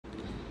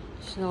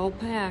It's all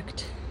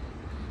packed.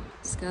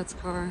 Scott's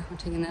car, we're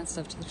taking that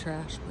stuff to the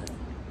trash, but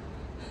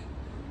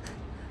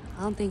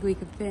I don't think we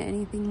could fit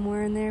anything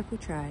more in there if we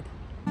tried.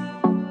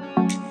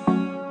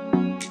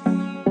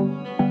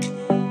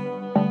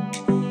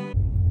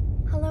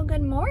 Hello,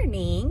 good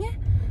morning.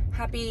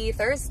 Happy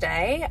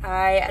Thursday.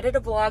 I edited a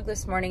vlog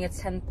this morning.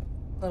 It's a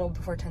little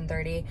before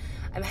 10:30.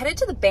 I'm headed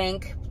to the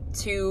bank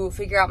to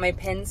figure out my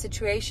PIN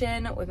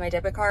situation with my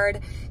debit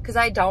card because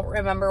I don't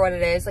remember what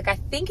it is. Like, I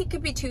think it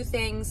could be two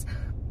things,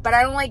 but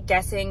I don't like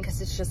guessing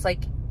because it's just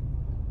like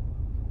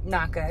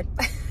not good.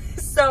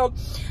 So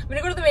I'm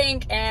gonna go to the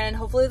bank and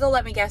hopefully they'll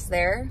let me guess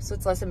there so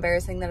it's less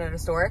embarrassing than at a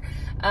store.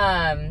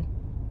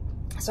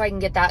 So I can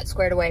get that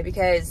squared away,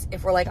 because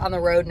if we're like on the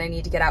road and I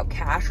need to get out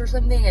cash or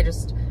something,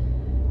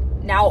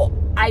 now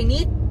I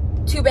need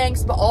two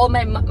banks, but all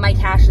my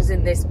cash is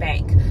in this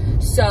bank.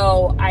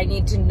 So I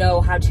need to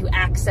know how to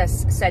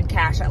access said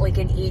cash at like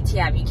an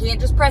ATM. You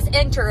can't just press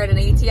enter at an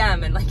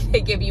ATM and like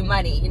they give you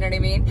money, you know what I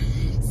mean?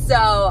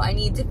 So I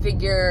need to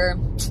figure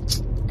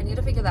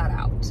that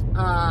out.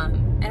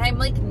 And I'm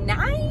like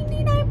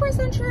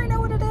 99% sure I know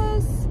what it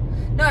is.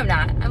 No, I'm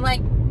not. I'm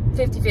like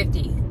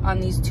 50-50 on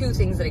these two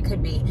things that it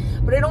could be,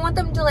 but I don't want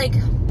them to like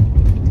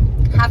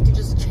have to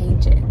just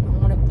change it. I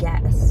want to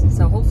guess.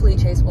 So hopefully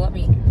Chase will let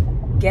me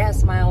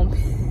guess my own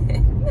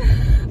PIN.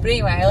 But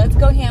anyway, let's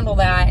go handle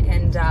that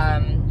and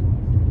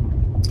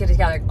get it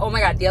together. Oh my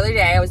God,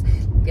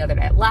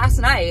 last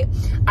night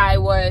I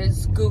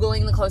was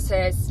Googling the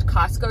closest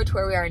Costco to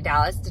where we are in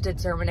Dallas to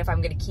determine if I'm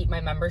going to keep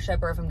my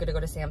membership or if I'm going to go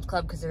to Sam's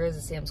Club, because there is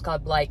a Sam's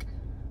Club like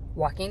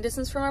walking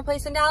distance from our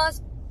place in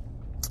Dallas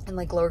in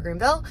like Lower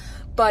Greenville.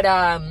 But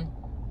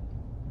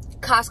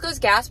Costco's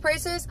gas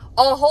prices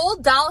a whole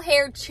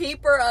 $1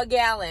 cheaper a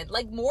gallon,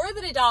 like more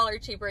than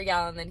 $1 cheaper a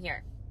gallon than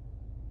here.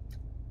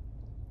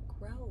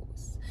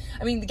 Gross.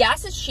 I mean, the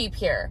gas is cheap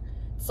here.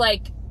 It's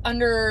like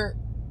under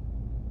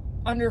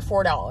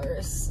 $4.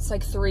 It's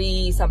like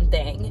 $3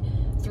 something.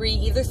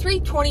 Either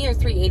 $3.20 or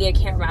 $3.80, I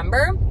can't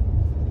remember.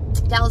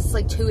 Dallas is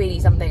like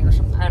 $2.80 something or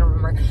something, I don't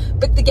remember.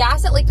 But the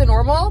gas at like the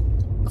normal,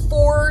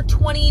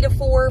 $4.20 to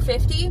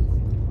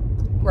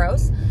 $4.50.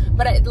 Gross.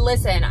 But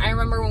listen, I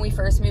remember when we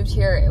first moved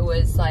here, it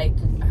was like,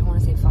 I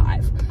want to say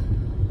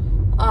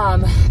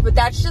 $5. But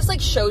that's just like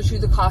shows you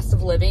the cost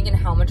of living and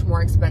how much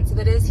more expensive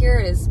it is here.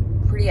 It is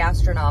pretty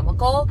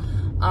astronomical,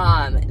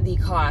 the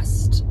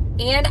cost.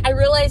 And I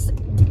realized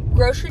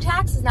grocery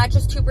tax is not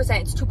just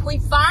 2%, it's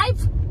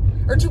 2.5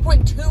 or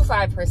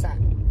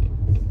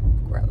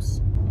 2.25%.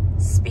 Gross.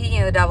 Speaking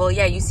of the devil,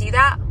 yeah, you see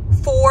that?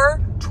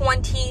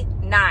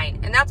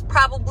 $4.29, and that's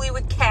probably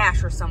with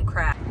cash or some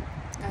crap.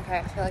 Okay,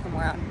 I feel like I'm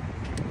around.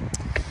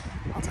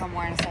 I'll tell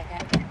more in a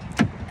second.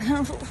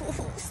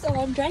 So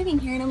I'm driving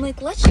here and I'm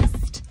like, let's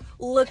just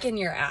look in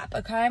your app,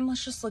 okay?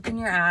 Let's just look in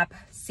your app,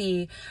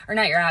 see, or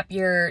not your app,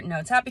 your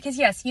notes app, because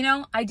yes, you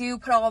know, I do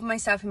put all of my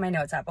stuff in my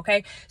notes app,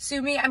 okay?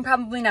 Sue me, I'm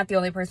probably not the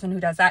only person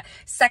who does that.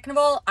 Second of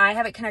all, I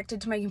have it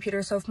connected to my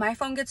computer, so if my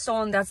phone gets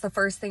stolen, that's the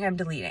first thing I'm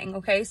deleting,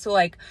 okay? So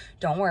like,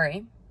 don't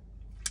worry.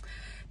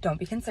 Don't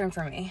be concerned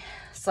for me.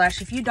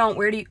 Slash, if you don't,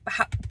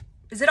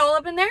 is it all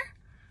up in there?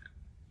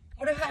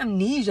 What if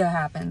amnesia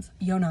happens?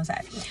 Yo knows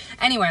that.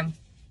 Anyway,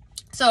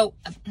 so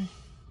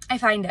I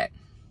find it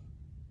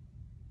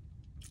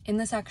in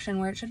the section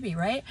where it should be,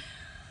 right?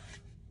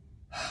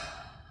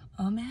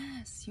 A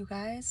mess, you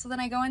guys. So then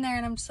I go in there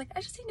and I'm just like,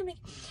 I just need to make,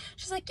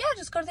 she's like, yeah,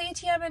 just go to the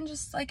ATM and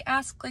just like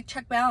ask, like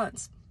check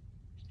balance.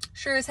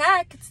 Sure as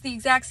heck, it's the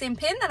exact same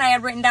PIN that I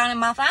had written down in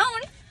my phone.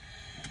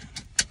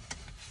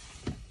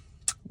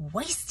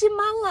 Wasting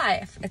my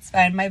life. It's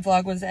fine. My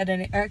vlog was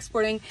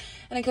exporting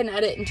and I couldn't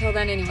edit until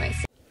then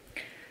anyways.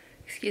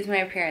 Excuse my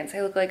appearance.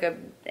 I look like a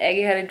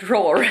egg-headed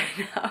troll right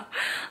now.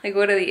 Like,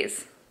 what are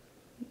these?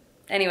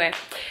 Anyway,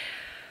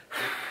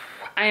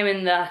 I am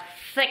in the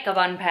thick of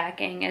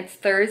unpacking. It's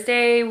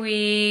Thursday.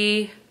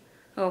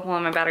 Oh, hold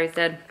on, my battery's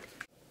dead.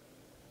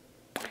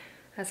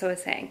 That's what I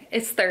was saying.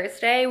 It's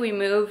Thursday. We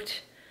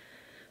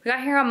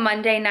got here on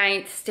Monday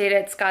night, stayed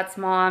at Scott's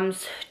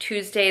mom's.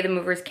 Tuesday, the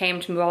movers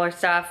came to move all our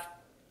stuff.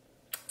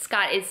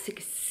 Scott is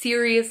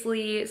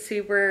seriously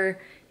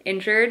super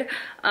injured.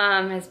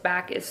 His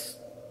back is,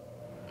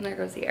 there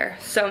goes the air,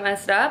 so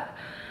messed up.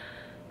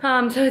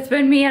 So it's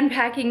been me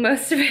unpacking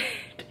most of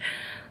it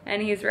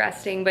and he's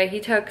resting, but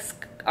he took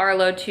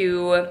Arlo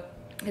to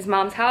his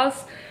mom's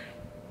house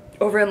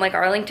over in like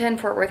Arlington,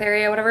 Fort Worth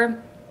area,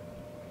 whatever.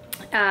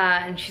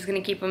 And she's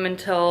gonna keep him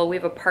until we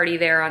have a party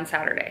there on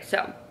Saturday.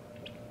 So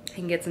he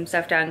can get some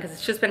stuff done because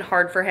it's just been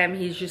hard for him.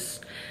 He's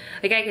just,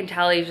 like, I can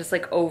tell he's just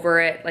like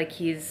over it. Like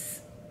he's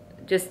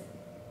just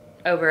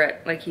over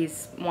it. Like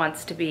he's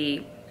wants to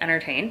be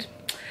entertained.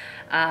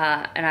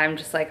 And I'm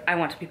just like, I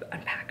want to be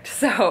unpacked.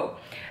 So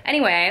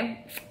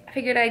anyway, I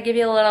figured I'd give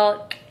you a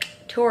little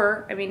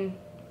tour. I mean,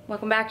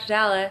 welcome back to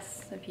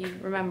Dallas, if you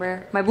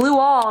remember. My blue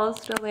wall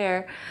is still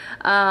there.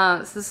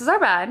 So this is our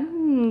bed,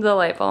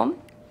 delightful.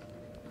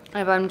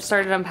 I've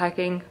started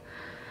unpacking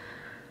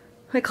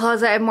my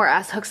closet. I have more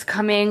ass hooks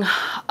coming.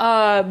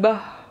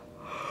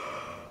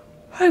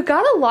 I've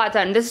got a lot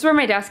done. This is where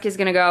my desk is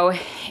gonna go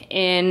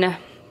in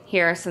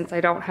here since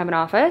I don't have an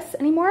office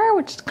anymore,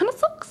 which kind of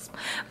sucks.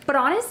 But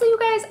honestly, you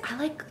guys, I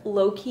like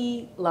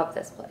low-key love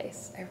this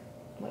place.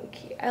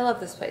 I love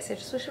this place. I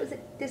just wish it was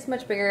this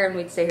much bigger and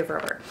we'd stay here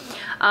forever.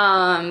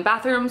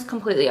 Bathroom's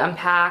completely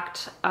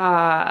unpacked.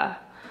 I've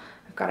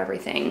got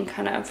everything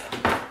kind of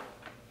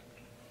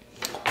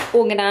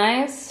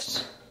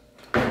organized.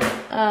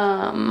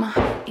 And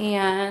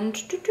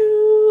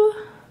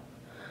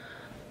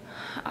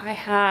I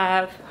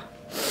have,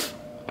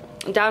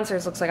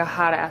 downstairs looks like a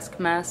hot ass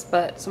mess,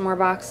 but some more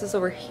boxes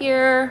over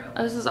here.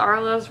 This is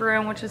Arlo's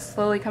room, which is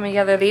slowly coming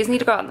together. These need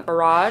to go out in the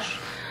garage.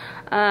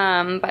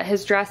 But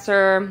his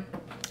dresser,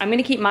 I'm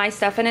gonna keep my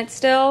stuff in it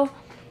still,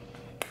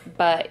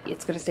 but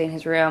it's gonna stay in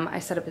his room. I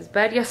set up his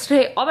bed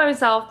yesterday all by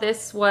myself.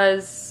 This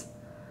was,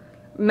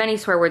 many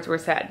swear words were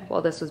said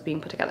while this was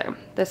being put together.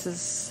 This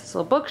is his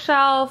little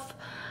bookshelf.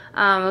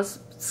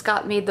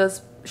 Scott made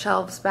those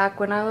shelves back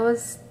when I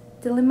was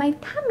still in my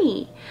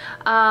tummy.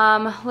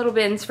 Little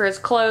bins for his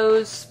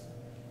clothes.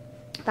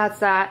 That's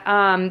that.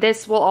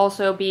 This will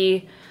also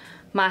be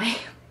mine.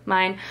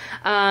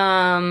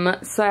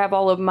 So I have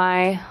all of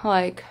my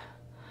like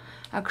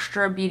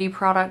extra beauty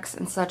products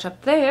and such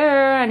up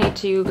there. I need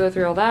to go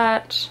through all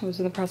that. I was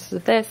in the process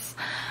of this,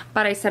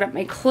 but I set up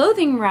my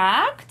clothing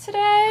rack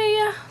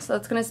today. So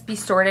that's gonna be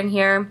stored in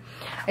here.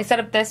 I set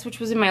up this, which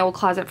was in my old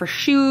closet for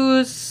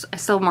shoes. I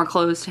still have more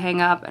clothes to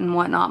hang up and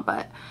whatnot,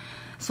 but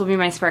this will be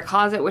my spare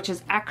closet, which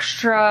is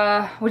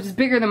extra, which is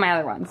bigger than my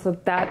other one. So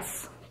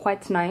that's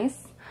quite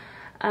nice.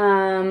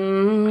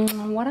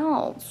 What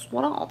else?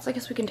 I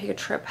guess we can take a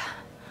trip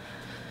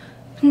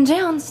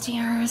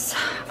downstairs.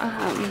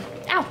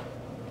 Ow.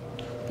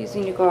 These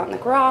need to go out in the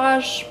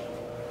garage.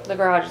 The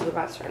garage is the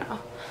best right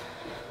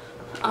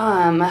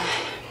now.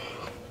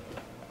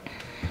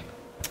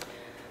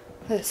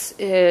 This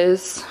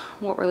is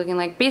what we're looking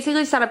like.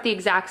 Basically set up the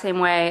exact same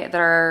way that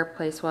our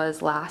place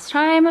was last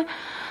time.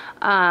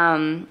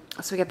 So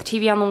we got the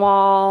TV on the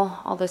wall,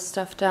 all this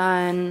stuff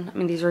done. I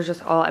mean, these are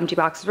just all empty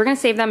boxes. We're gonna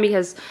save them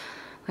because,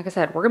 like I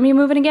said, we're gonna be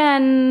moving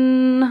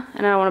again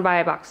and I don't wanna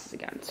buy boxes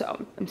again,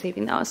 so I'm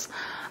saving those.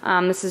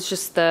 This is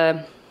just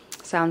the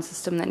sound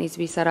system that needs to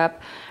be set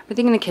up.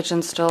 Everything in the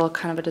kitchen's still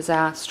kind of a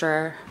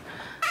disaster.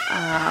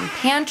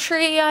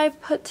 Pantry I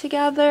put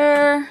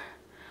together.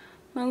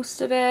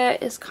 Most of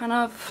it is kind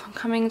of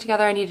coming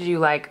together. I need to do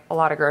like a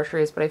lot of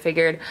groceries, but I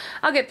figured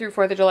I'll get through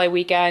 4th of July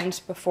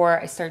weekend before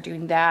I start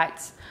doing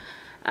that.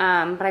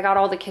 But I got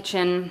all the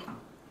kitchen's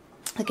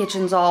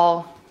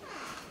all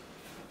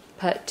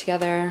put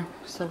together,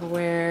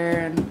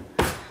 silverware and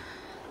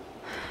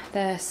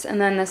this. And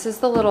then this is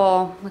the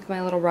little, like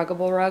my little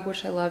ruggable rug,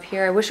 which I love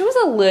here. I wish it was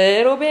a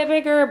little bit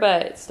bigger,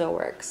 but it still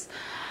works.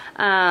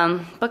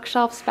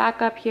 Bookshelves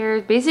back up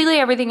here. Basically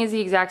everything is the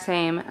exact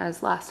same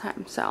as last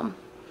time, so.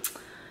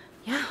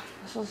 Yeah,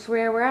 this is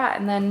where we're at.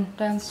 And then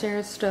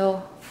downstairs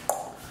still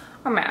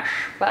a mess,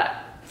 but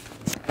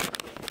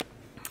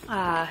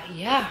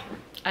yeah,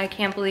 I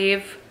can't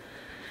believe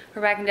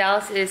we're back in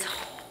Dallas. It is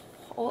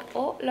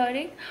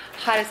loading,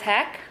 hot as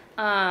heck.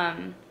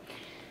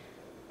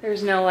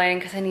 There's no lighting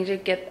because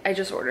I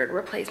just ordered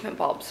replacement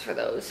bulbs for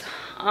those.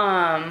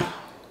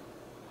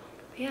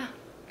 Yeah,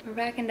 we're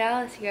back in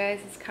Dallas, you guys.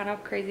 It's kind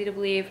of crazy to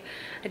believe.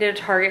 I did a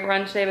Target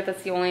run today, but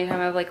that's the only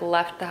time I've like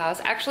left the house.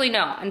 Actually,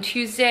 no, on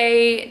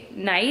Tuesday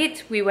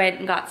night, we went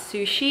and got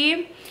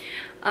sushi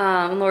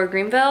in Lower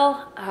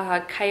Greenville.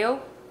 Kayo,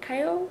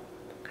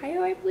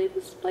 I believe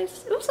was the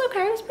place. It was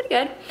okay, it was pretty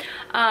good.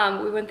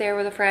 We went there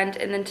with a friend,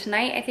 and then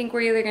tonight, I think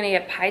we're either gonna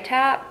get Pie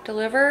Tap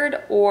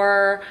delivered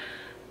or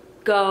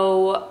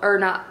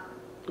not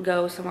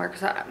go somewhere,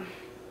 because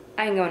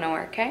I ain't going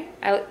nowhere, okay?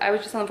 I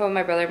was just on the phone with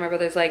my brother. My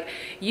brother's like,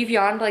 you've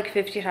yawned like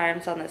 50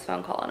 times on this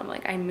phone call. And I'm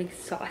like, I'm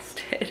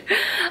exhausted.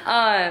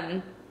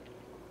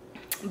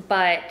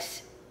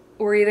 But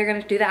we're either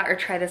gonna do that or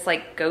try this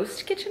like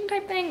ghost kitchen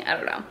type thing. I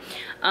don't know.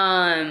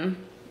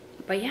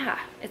 But yeah,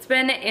 it's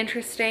been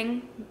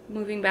interesting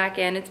moving back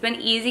in. It's been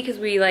easy because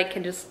we like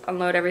can just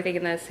unload everything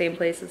in the same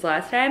place as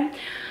last time.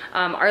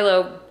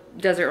 Arlo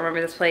doesn't remember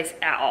this place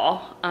at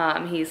all.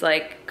 He's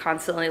like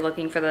constantly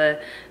looking for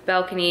the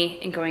balcony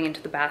and going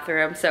into the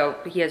bathroom, so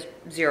he has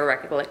zero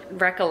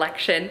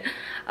recollection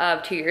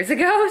of 2 years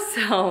ago.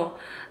 So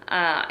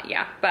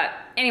yeah, but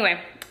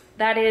anyway,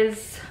 that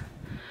is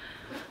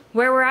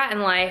where we're at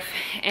in life,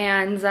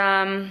 and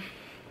I'm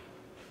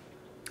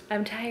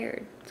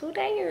tired, so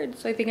tired.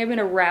 So I think I'm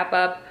gonna wrap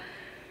up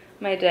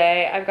my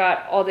day. I've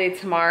got all day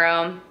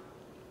tomorrow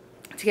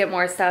to get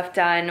more stuff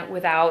done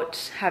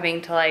without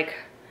having to like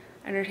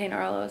entertain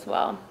Arlo as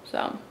well,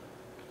 so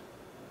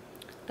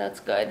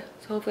that's good.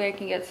 So hopefully I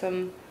can get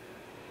some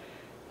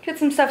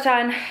stuff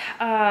done,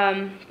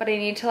 but I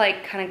need to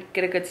like kind of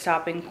get a good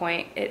stopping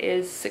point. It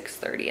is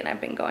 6:30 and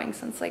I've been going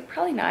since like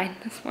probably 9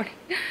 this morning.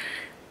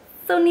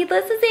 So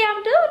needless to say,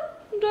 I'm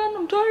done.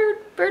 I'm tired,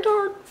 very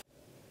tired.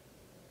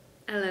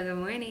 Hello, good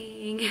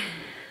morning.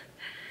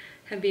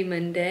 Happy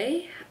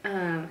Monday.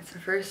 It's the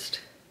first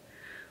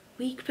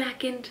week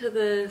back into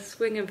the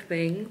swing of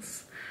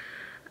things.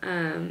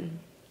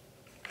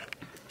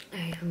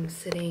 I am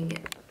sitting,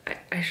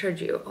 I showed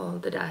you all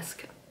of the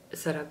desk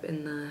set up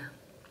in the,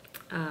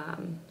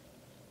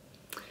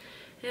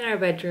 in our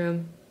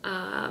bedroom.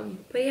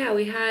 But yeah,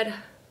 we had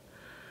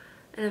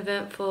an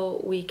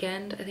eventful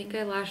weekend. I think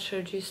I last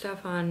showed you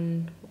stuff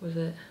on, what was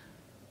it?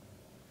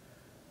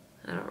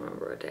 I don't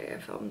remember what day I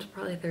filmed,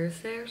 probably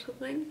Thursday or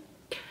something,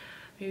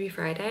 maybe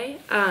Friday.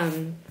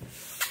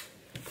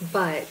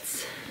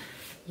 But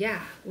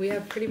yeah, we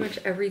have pretty much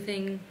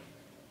everything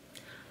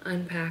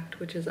unpacked,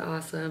 which is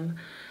awesome.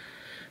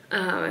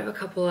 I have a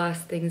couple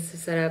last things to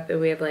set up, and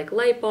we have like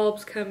light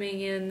bulbs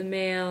coming in the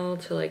mail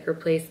to like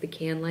replace the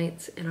can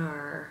lights in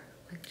our,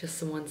 like just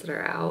some ones that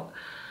are out.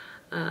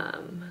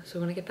 So I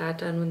want to get that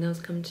done when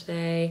those come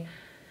today.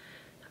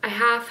 I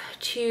have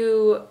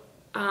to,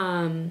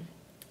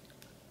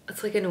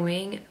 it's like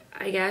annoying,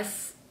 I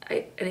guess.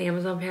 An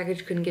Amazon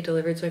package couldn't get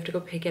delivered, so I have to go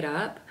pick it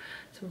up.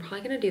 So I'm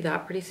probably gonna do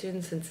that pretty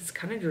soon since it's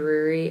kind of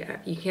dreary.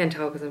 You can't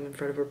tell because I'm in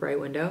front of a bright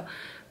window,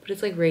 but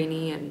it's like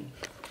rainy and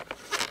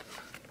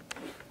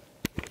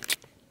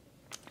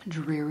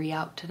dreary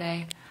out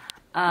today,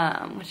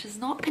 which is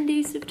not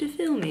conducive to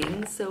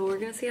filming, so we're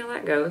gonna see how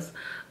that goes.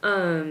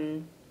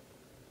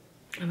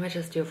 I might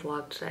just do a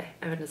vlog today,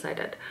 I haven't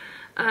decided.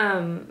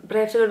 But I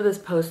have to go to this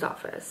post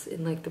office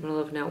in like the middle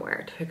of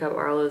nowhere to pick up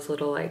Arlo's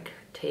little like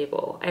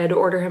table. I had to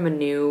order him a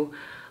new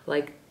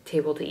like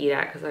table to eat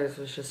at because ours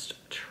was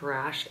just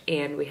trashed,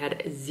 and we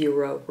had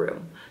zero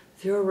room.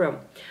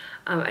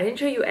 I didn't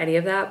show you any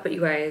of that, but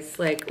you guys,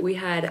 like, we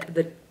had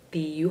the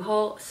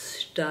U-Haul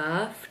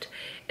stuffed,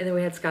 and then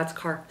we had Scott's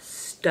car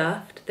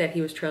stuffed that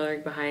he was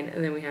trailering behind,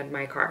 and then we had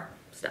my car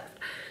stuffed.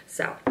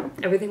 So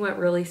everything went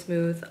really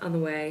smooth on the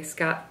way.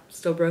 Scott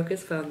still broke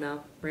his phone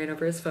though, ran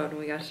over his phone when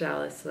we got to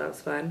Dallas, so that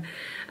was fun.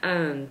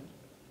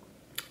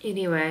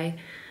 Anyway,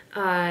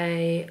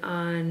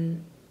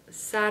 on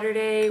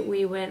Saturday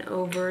we went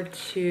over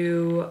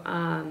to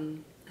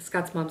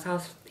Scott's mom's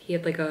house. She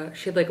had like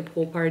a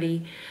pool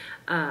party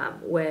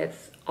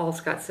with all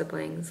Scott's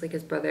siblings, like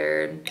his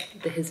brother and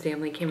his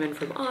family came in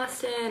from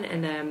Austin,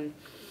 and then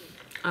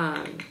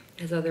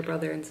his other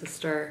brother and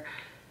sister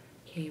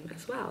came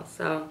as well.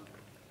 So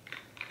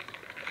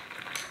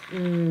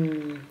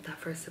that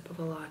first sip of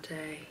a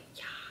latte,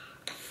 yeah.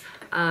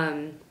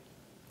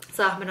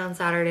 So that happened on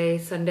Saturday.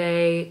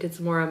 Sunday did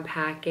some more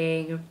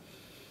unpacking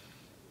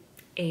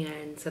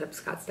and set up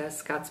Scott's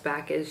desk. Scott's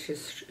back is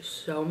just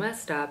so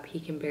messed up. He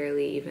can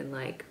barely even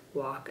like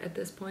walk at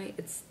this point.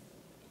 It's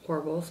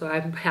horrible. So I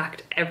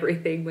unpacked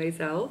everything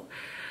myself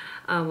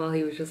while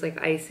he was just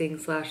like icing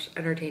 /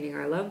 entertaining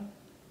Arlo.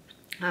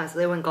 So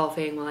they went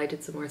golfing while I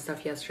did some more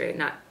stuff yesterday.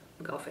 Not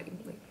golfing,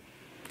 like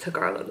took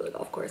Arlo to the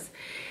golf course.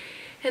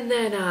 And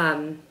then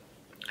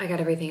I got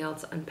everything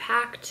else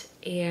unpacked,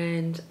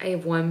 and I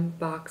have one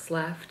box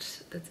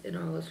left that's in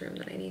Arlo's room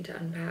that I need to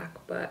unpack,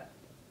 but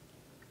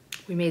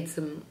we made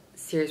some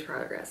serious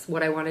progress.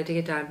 What I wanted to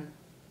get done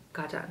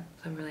got done,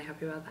 so I'm really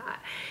happy about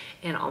that.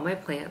 And all my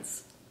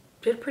plants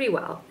did pretty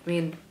well. I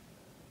mean,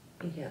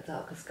 you can't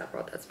tell because Scott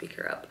brought that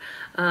speaker up.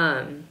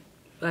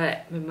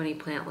 But my money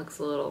plant looks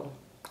a little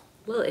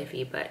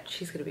iffy, but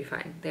she's gonna be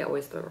fine. They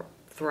always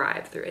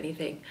thrive through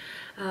anything.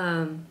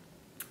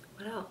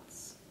 What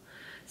else?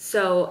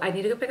 So I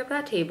need to go pick up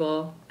that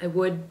table. I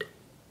would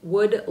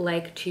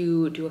like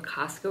to do a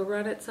Costco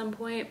run at some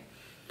point.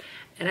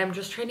 And I'm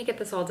just trying to get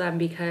this all done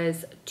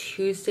because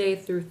Tuesday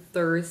through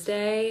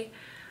Thursday,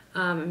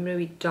 I'm gonna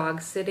be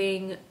dog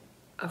sitting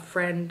a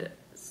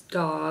friend's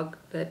dog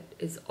that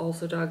is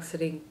also dog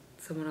sitting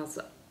someone else.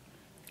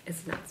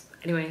 It's nuts.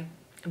 Anyway,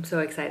 I'm so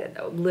excited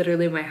though.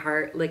 Literally my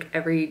heart, like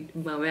every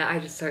moment I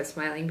just start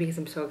smiling because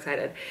I'm so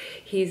excited.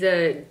 He's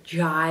a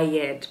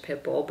giant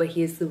pit bull, but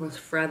he's the most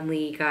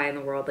friendly guy in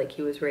the world. Like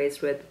he was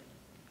raised with,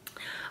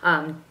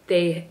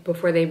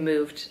 before they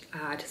moved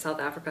to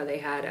South Africa, they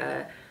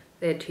had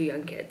 2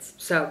 young kids.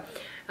 So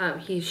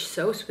he's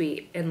so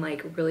sweet and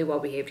like really well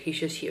behaved. He's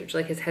just huge.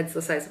 Like his head's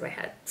the size of my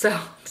head. So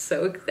I'm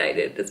so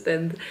excited to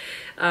spend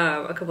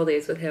a couple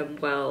days with him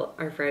while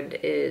our friend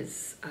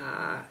is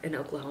in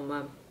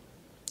Oklahoma.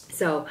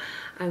 So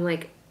I'm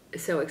like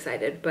so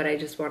excited, but I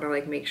just want to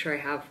like make sure I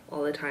have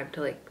all the time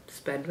to like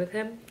spend with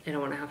him. I don't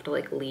want to have to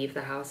like leave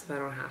the house if I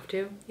don't have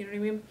to, you know what I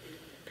mean?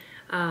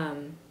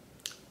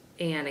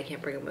 And I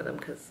can't bring him with him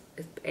because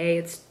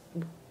it's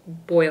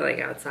boiling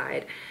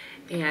outside,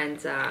 and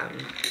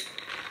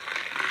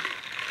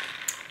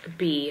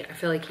B, I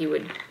feel like he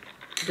would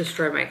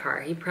destroy my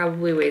car. He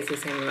probably weighs the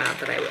same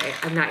amount that I weigh.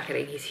 I'm not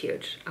kidding, he's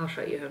huge. I'll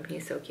show you him,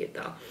 he's so cute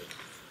though.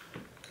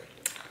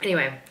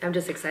 Anyway, I'm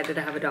just excited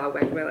to have a dog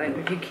back in my life,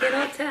 if you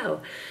cannot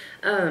tell.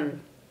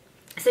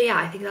 So yeah,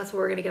 I think that's what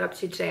we're gonna get up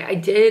to today. I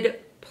did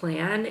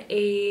plan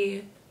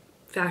a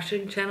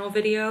fashion channel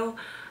video,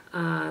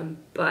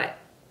 but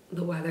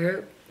the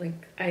weather,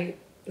 like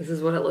this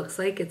is what it looks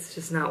like. It's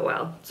just not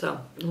well,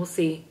 so we'll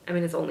see. I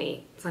mean, it's not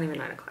even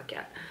 9 o'clock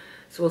yet.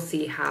 So we'll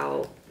see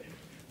how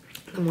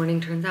the morning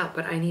turns out,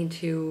 but I need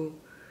to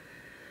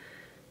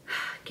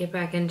get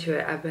back into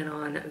it. I've been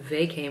on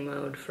vacay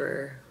mode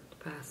for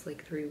past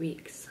like 3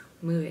 weeks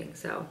moving,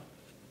 so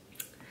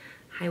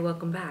Hi,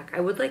 welcome back. I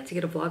would like to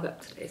get a vlog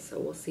up today, so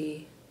we'll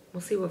see.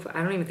 We'll see what,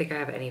 I don't even think I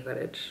have any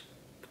footage.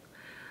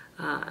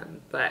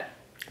 But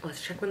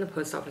let's check when the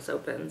post office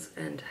opens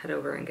and head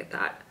over and get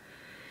that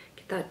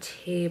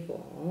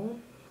table.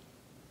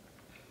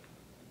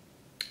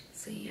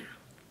 So yeah,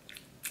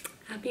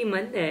 happy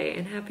Monday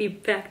and happy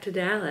back to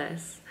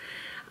Dallas.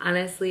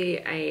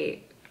 Honestly,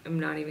 I am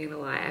not even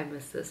gonna lie, I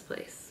miss this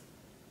place.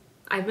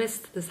 I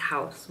missed this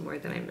house more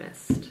than I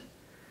missed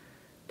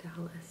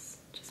Dallas.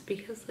 Just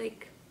because,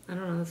 like, I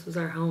don't know, this was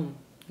our home,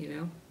 you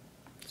know?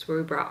 It's where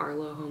we brought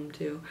Arlo home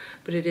to.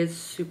 But it is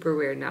super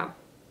weird not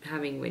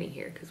having Winnie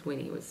here, because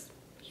Winnie was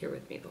here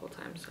with me the whole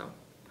time, so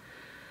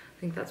I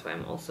think that's why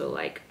I'm also,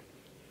 like,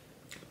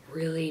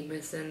 really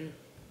missing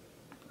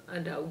a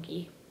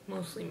doggy.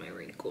 Mostly my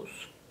wrinkles.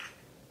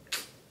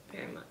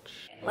 Very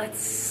much.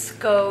 Let's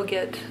go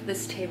get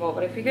this table,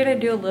 but I figured I'd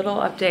do a little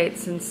update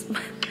since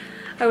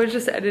I was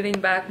just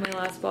editing back my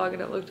last vlog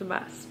and it looked a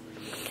mess.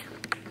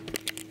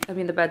 I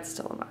mean, the bed's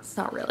still a mess.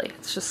 Not really.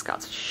 It's just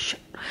Scott's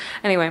shit.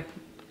 Anyway,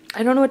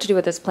 I don't know what to do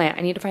with this plant.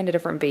 I need to find a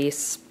different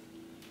vase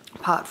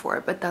pot for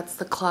it, but that's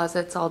the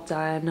closet's all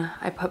done.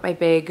 I put my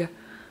big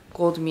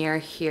gold mirror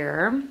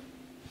here.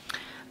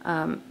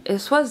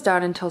 This was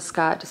done until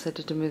Scott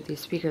decided to move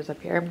these speakers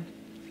up here.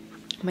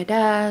 My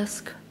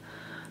desk,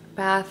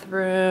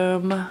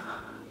 bathroom.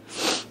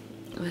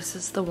 This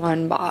is the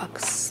one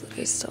box that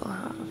I still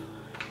have.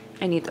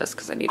 I need this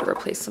because I need to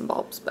replace some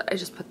bulbs, but I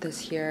just put this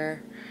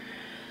here.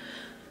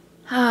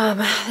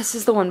 This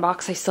is the one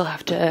box I still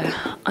have to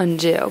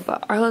undo,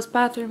 but Arlo's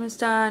bathroom is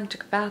done.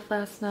 Took a bath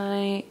last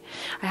night.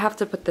 I have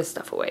to put this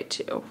stuff away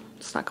too.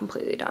 It's not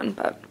completely done,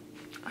 but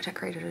I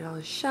decorated all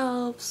the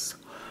shelves.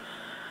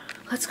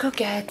 Let's go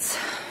get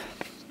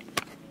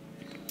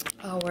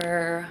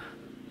our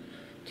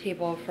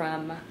table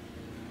from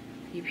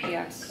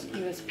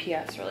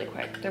USPS really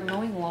quick. They're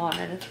mowing lawn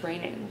and it's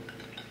raining.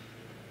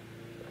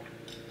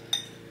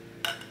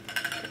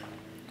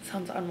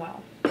 Sounds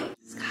unwell.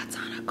 Scott's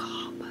on a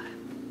call, but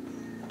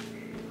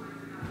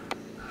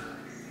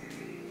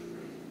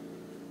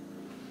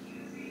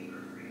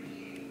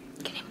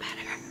getting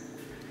better.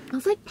 It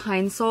smells like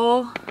pine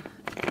sol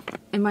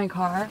in my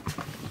car.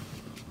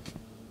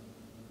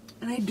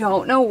 And I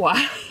don't know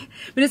why.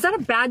 But it's not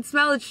a bad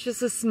smell, it's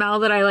just a smell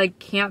that I like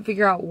can't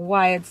figure out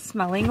why it's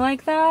smelling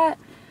like that.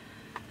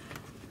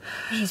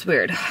 It's just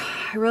weird.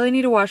 I really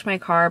need to wash my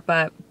car,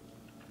 but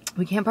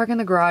we can't park in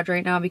the garage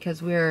right now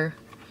because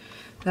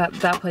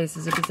that place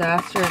is a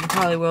disaster and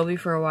probably will be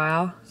for a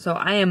while. So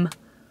I am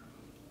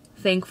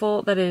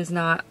thankful that it is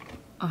not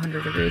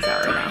 100 degrees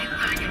out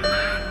right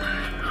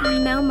now.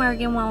 No,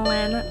 Morgan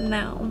Wallen,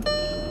 no.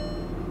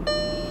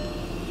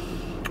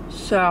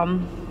 So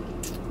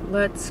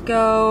let's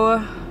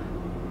go.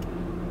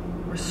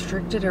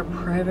 Restricted or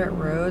private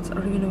roads? I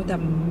don't even know what that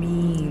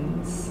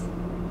means.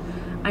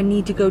 I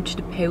need to go to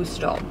the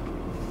postal.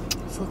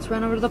 So let's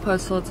run over to the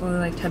postal. It's only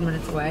like 10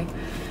 minutes away.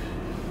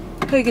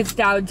 I think it's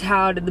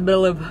downtown in the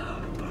middle of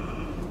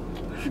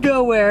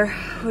nowhere,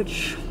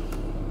 which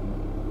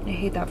I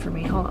hate that for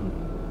me. Hold on.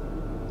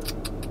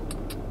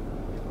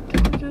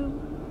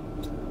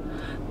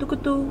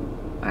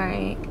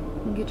 Alright,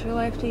 get your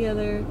life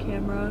together,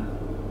 camera.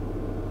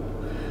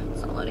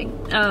 It's not loading.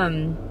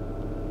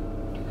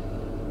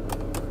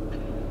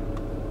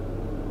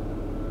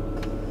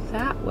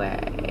 That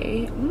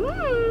way.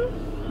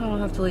 I don't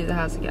have to leave the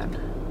house again.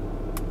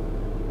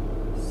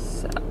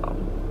 So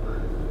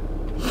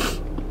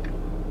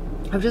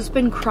I've just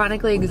been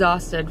chronically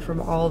exhausted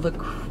from all the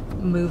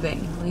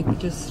moving, like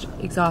just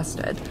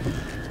exhausted.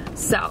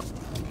 So,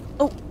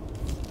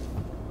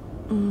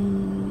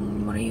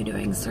 what are you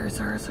doing, sir,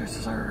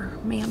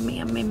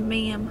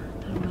 ma'am?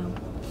 I don't know.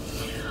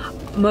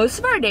 Most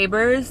of our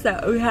neighbors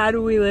that we had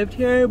when we lived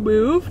here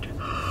moved.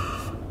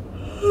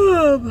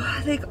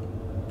 I think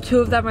 2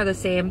 of them are the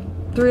same.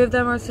 3 of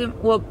them are the same.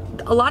 Well,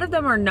 a lot of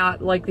them are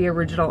not like the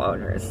original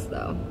owners,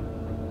 though.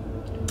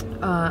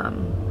 I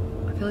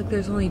feel like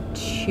there's only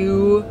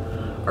 2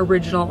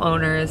 original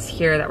owners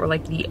here that were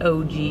like the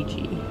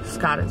OGG.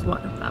 Scott is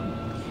one of them.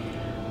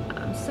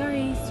 I'm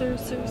sorry, sir.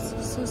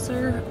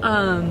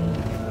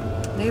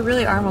 They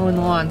really are mowing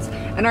the lawns.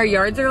 And our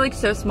yards are like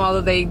so small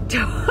that they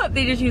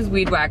just use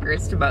weed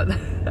whackers to mow them.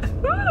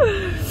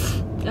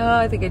 Oh,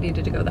 I think I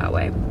needed to go that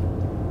way.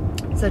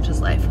 Such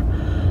is life.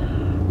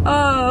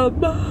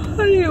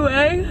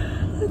 Anyway,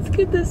 let's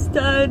get this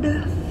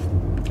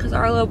done. Because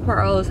poor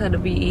Arlo's had to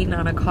be eaten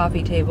on a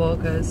coffee table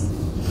because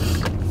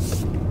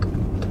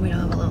we don't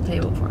have a little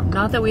table for him.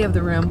 Not that we have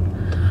the room.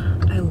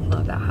 I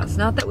love that house.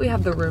 Not that we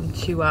have the room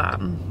to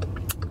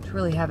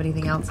really have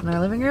anything else in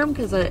our living room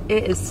because it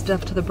is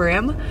stuffed to the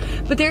brim.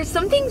 But there's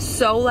something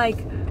so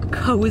like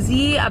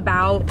cozy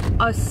about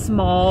a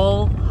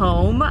small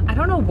home. I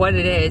don't know what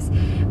it is,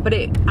 but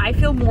I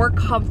feel more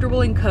comfortable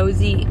and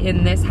cozy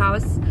in this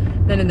house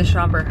than in the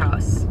Schomburg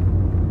house,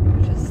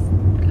 which is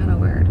kind of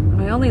weird.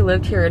 And I only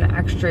lived here an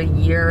extra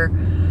year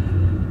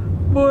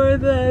more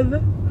than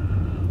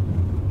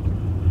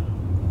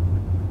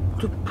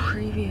the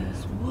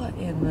previous, what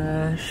and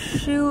the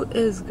shoot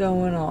is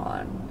going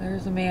on.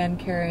 There's a man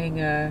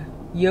carrying a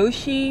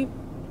Yoshi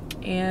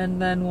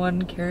and then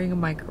one carrying a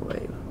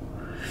microwave.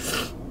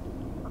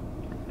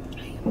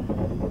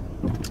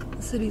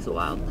 The city's a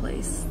wild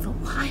place. It's a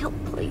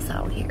wild place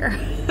out here.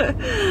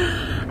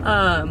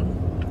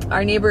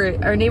 Our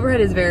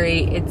neighborhood is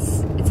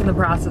it's in the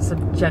process of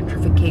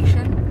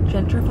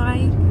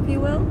gentrifying, if you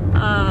will.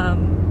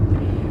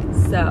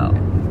 So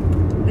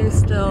there's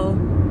still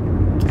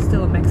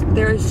a mix.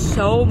 There's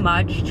so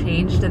much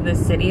changed in this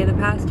city in the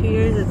past 2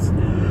 years. It's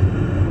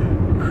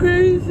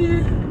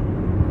crazy.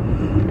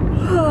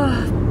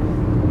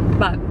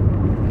 But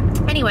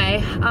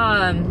anyway,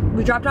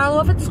 we dropped Arlo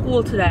off at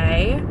school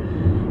today,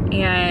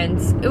 and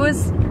it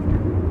was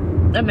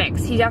a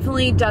mix. He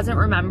definitely doesn't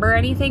remember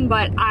anything,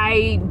 but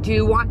I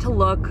do want to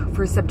look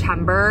for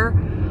September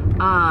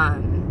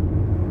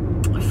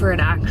for an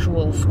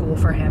actual school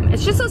for him.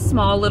 It's just a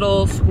small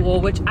little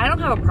school, which I don't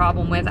have a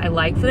problem with. I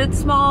like that it's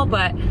small,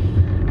 but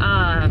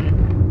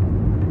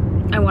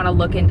I want to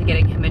look into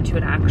getting him into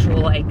an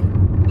actual like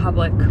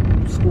public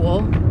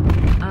school.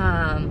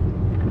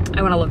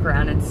 I want to look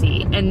around and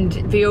see and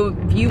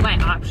view my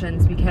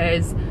options,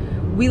 because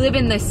we live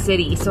in the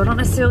city, so I don't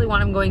necessarily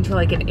want him going to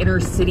like an inner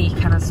city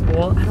kind of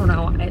school. I don't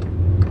know.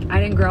 I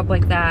didn't grow up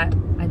like that.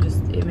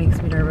 It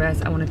makes me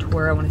nervous. I want to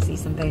tour. I want to see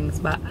some things.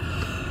 But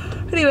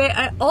anyway,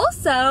 I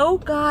also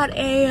got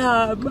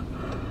a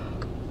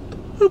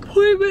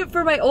appointment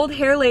for my old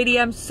hair lady.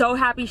 I'm so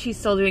happy she's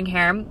still doing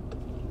hair.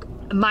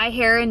 My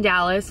hair in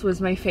Dallas was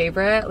my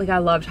favorite. Like, I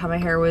loved how my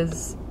hair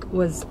was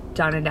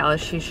done in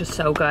Dallas. She's just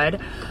so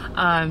good.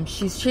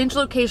 She's changed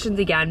locations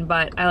again,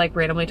 but I like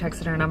randomly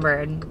texted her number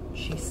and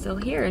she's still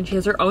here, and she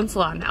has her own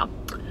salon now.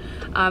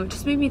 It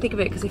just made me think of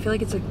it because I feel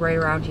like it's like right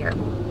around here.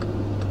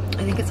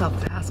 I think it's off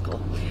of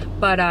Haskell.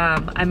 But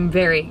I'm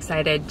very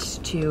excited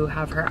to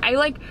have her. I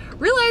like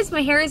realized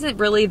my hair isn't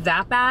really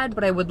that bad,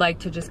 but I would like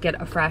to just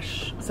get a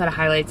fresh set of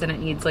highlights, and it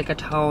needs like a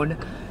tone.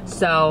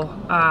 So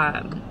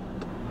I'm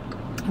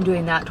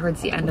doing that towards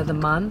the end of the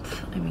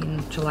month. I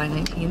mean, July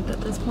 19th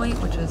at this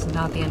point, which is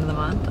not the end of the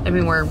month. I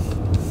mean,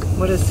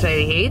 what is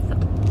today, the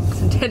 8th?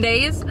 It's in 10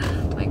 days?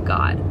 Oh my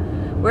God.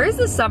 Where is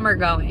the summer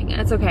going?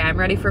 It's okay, I'm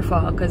ready for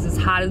fall because it's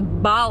hot as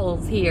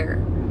balls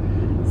here.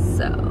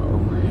 So,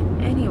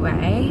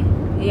 anyway,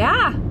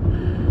 yeah.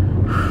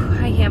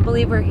 I can't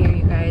believe we're here,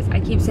 you guys. I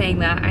keep saying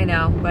that, I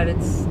know, but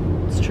it's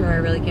true, I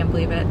really can't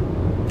believe it.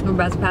 We're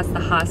about to pass the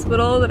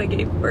hospital that I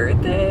gave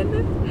birth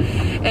in.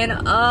 And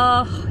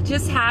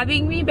just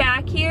having me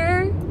back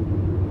here,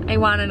 I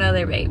want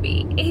another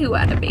baby. I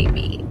want a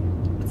baby.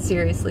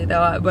 Seriously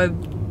though,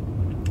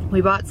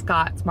 we bought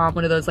Scott's mom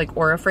one of those like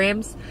Aura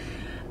frames,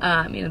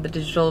 you know, the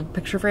digital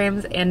picture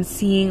frames, and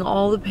seeing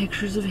all the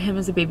pictures of him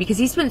as a baby, because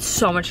he spent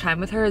so much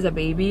time with her as a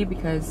baby,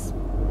 because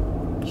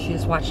she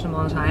just watched him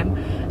all the time,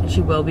 and she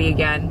will be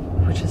again,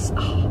 which is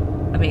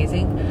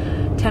amazing.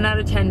 10 out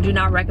of 10, do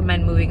not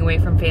recommend moving away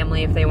from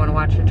family if they want to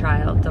watch your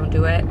child. Don't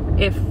do it.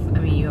 If, I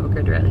mean, you have a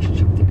good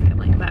relationship with your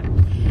family. But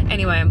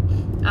anyway,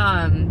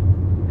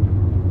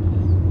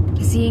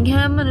 seeing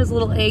him and his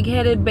little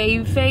egg-headed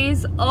baby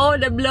face. Oh,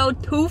 the blow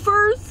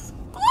toofers.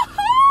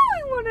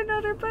 I want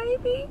another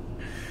baby.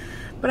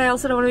 But I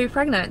also don't want to be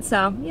pregnant.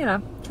 So, you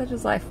know, such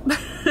is life.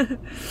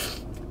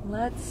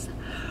 Let's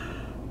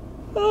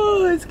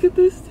get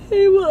this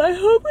table. I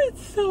hope it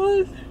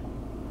stops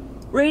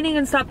raining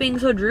and stop being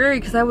so dreary,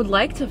 because I would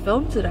like to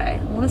film today.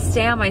 I want to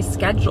stay on my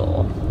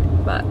schedule,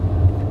 but I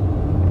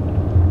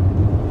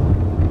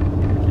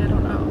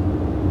don't know.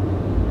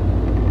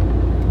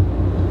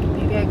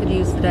 Maybe I could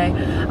use the day.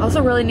 I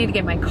also really need to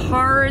get my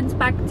car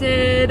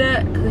inspected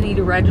because I need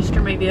to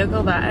register my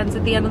vehicle. That ends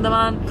at the end of the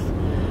month.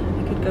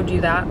 I could go do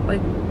that,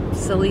 like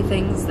silly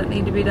things that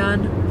need to be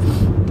done.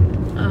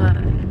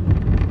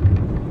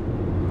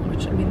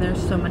 Which, I mean,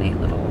 there's so many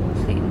little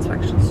state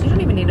inspections. You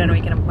don't even need to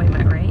make an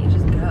appointment, right? You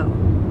just go.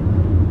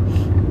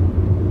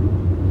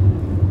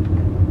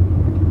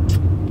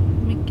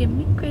 Making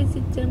me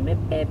crazy, tell me,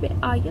 baby,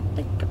 all you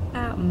think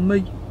about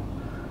me.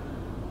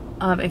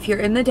 If you're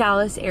in the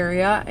Dallas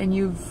area and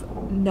you've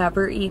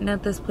never eaten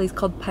at this place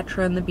called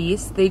Petra and the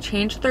Beast, they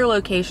changed their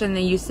location.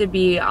 They used to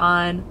be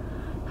on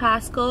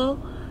Haskell,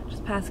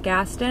 just past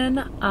Gaston,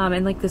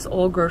 in like this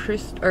old grocery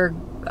store,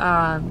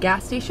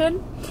 gas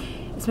station.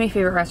 It's my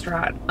favorite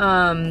restaurant.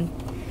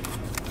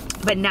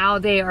 But now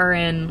they are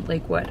in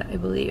Lakewood, I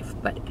believe.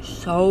 But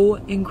so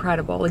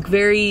incredible. Like,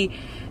 very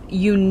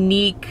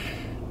unique,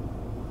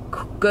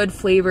 good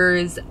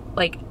flavors,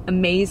 like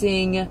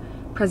amazing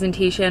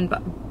presentation,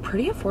 but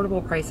pretty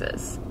affordable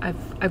prices.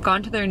 I've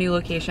gone to their new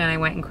location. I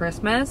went in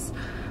Christmas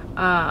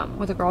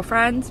with a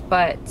girlfriend,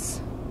 but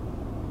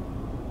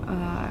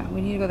we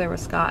need to go there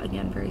with Scott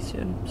again very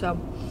soon. So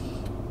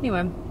anyway,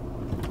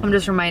 I'm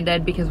just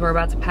reminded because we're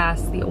about to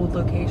pass the old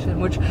location,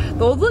 which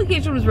the old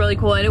location was really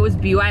cool, and it was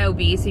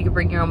BYOB, so you could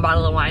bring your own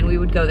bottle of wine. We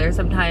would go there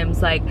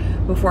sometimes, like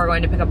before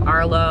going to pick up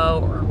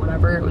Arlo or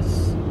whatever. It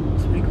was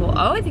pretty cool.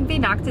 Oh, I think they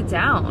knocked it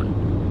down.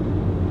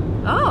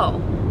 Oh,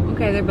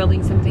 okay, they're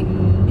building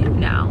something new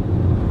now.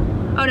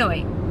 Oh no,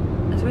 wait,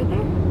 is it right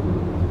there?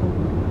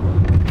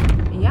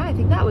 yeah, I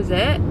think that was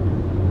it.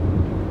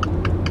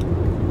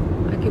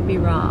 I could be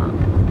wrong.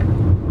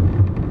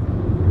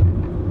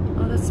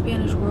 Oh, that's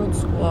Spanish World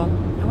School.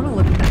 I want to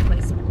look at that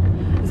place.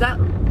 Is that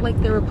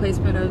like the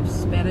replacement of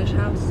Spanish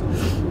House?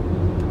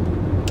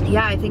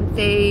 Yeah, I think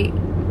they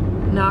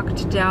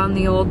knocked down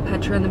the old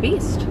Petra and the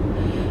Beast.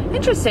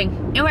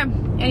 Interesting.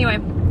 Anyway,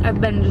 I've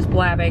been just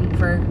blabbing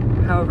for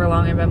however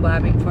long I've been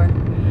blabbing for.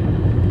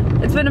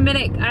 It's been a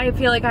minute. I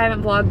feel like I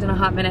haven't vlogged in a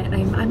hot minute,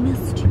 and I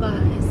missed you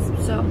guys.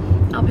 So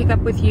I'll pick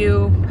up with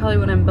you probably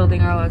when I'm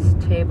building Arla's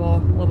table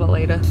a little bit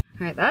later.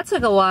 All right, that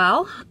took a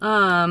while.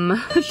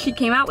 She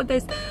came out with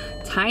this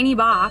tiny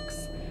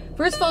box.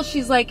 First of all,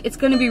 she's like, it's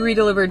gonna be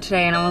redelivered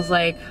today, and I was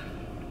like,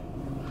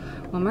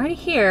 well, I'm already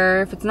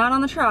here. If it's not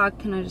on the truck,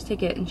 can I just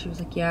take it? And she was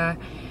like, yeah.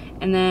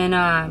 And then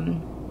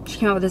she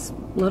came out with this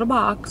little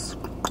box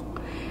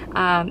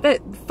that,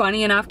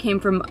 funny enough, came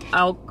from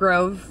Elk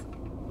Grove,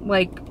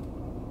 like,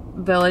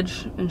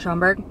 village in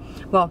Schaumburg.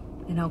 Well,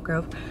 in Elk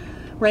Grove,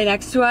 right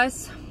next to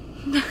us.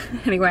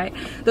 Anyway,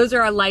 those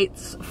are our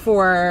lights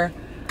for,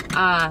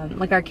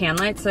 like, our can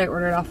lights that I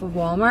ordered off of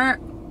Walmart,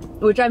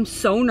 which I'm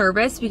so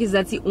nervous because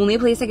that's the only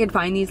place I could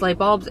find these light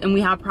bulbs, and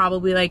we have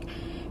probably, like,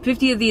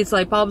 50 of these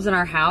light bulbs in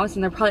our house,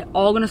 and they're probably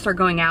all gonna start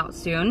going out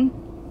soon.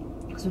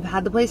 So we've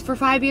had the place for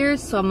 5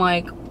 years, so I'm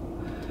like,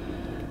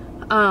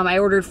 I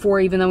ordered 4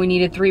 even though we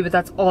needed 3, but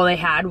that's all they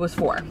had was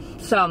 4.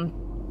 So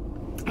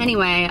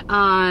anyway,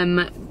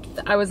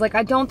 I was like,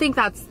 I don't think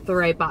that's the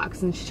right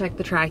box, and she checked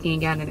the tracking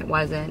again and it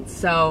wasn't.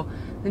 So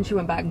then she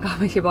went back and got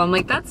my table. I'm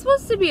like, that's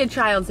supposed to be a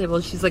child's table.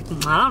 She's like,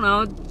 I don't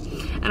know.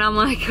 And I'm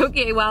like,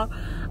 okay, well,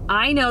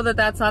 I know that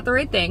that's not the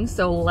right thing,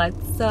 so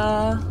let's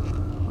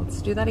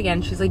do that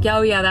again. She's like,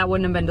 oh yeah, that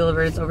wouldn't have been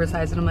delivered, it's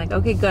oversized. And I'm like,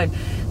 okay, good.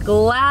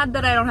 Glad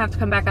that I don't have to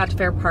come back out to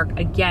Fair Park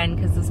again,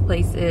 because this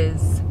place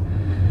is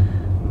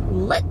a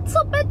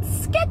little bit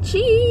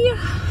sketchy.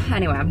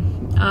 Anyway,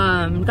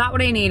 got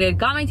what I needed,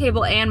 got my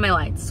table and my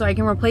lights, so I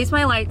can replace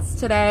my lights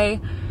today,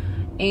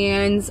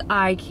 and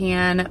I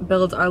can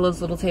build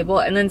Arlo's little table.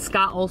 And then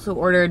Scott also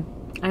ordered,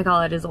 I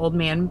call it his old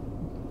man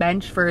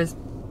bench for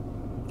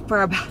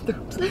our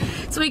bathrooms,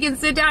 so we can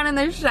sit down in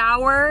the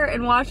shower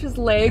and wash his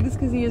legs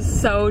because he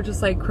is so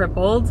just like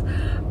crippled.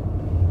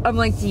 I'm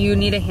like, do you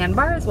need a hand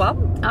bar as well?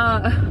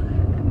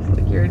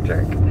 Like, you're a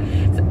jerk.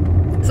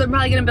 So I'm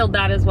probably gonna build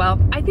that as well.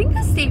 I think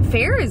the state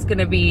fair is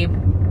gonna be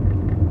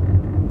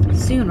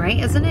soon, right?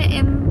 Isn't it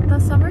in the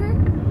summer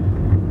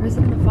or is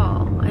it in the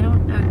fall? I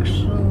don't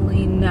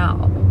actually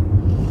know,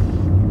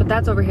 but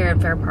that's over here at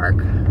Fair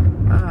Park.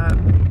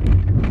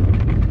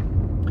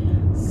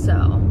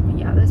 So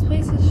yeah, this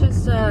place is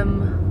just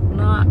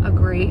not a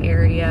great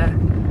area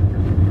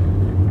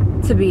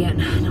to be in,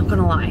 not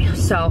gonna lie.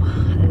 So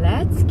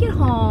let's get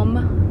home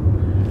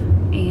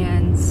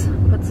and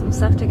put some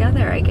stuff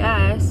together, I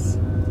guess.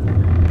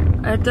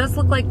 It does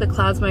look like the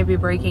clouds might be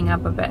breaking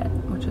up a bit,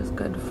 which is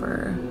good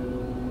for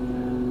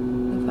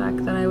the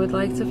fact that I would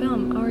like to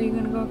film. Oh, are you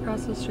gonna go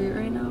across the street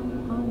right now?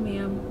 Oh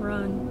ma'am,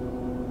 run.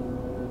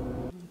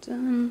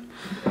 Done.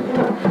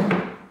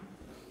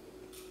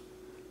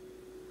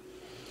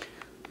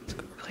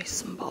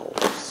 Some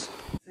bulbs.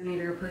 I need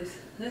to replace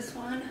this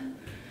one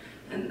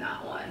and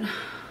that one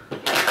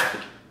over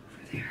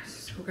there. So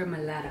let's go grab my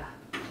ladder,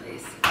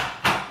 please.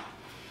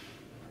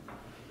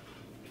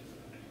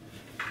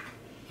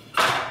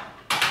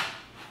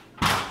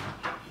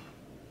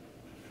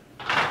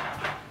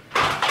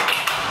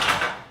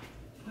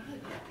 What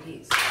are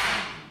these?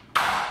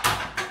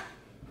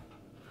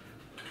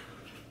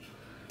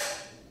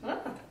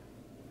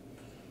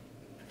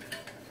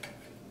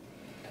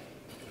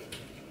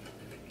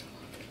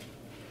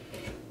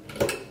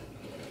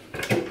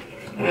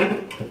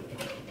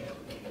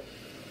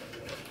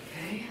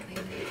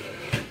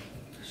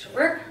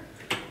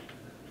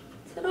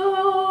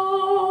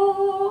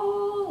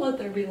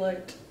 Be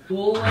light.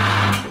 Wool. Well,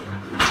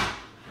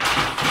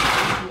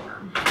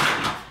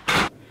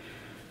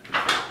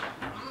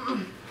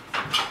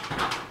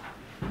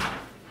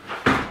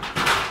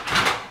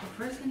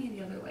 first I need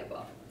the other light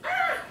bulb. I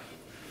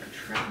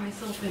trap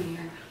myself in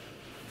here.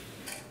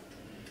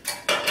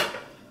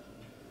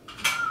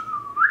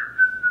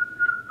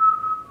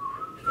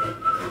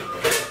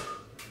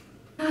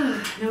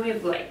 Now we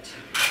have light.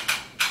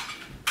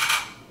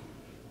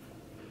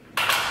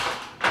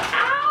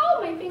 Ow,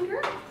 my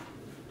finger.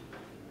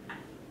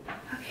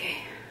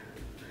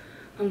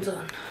 I'm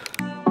done.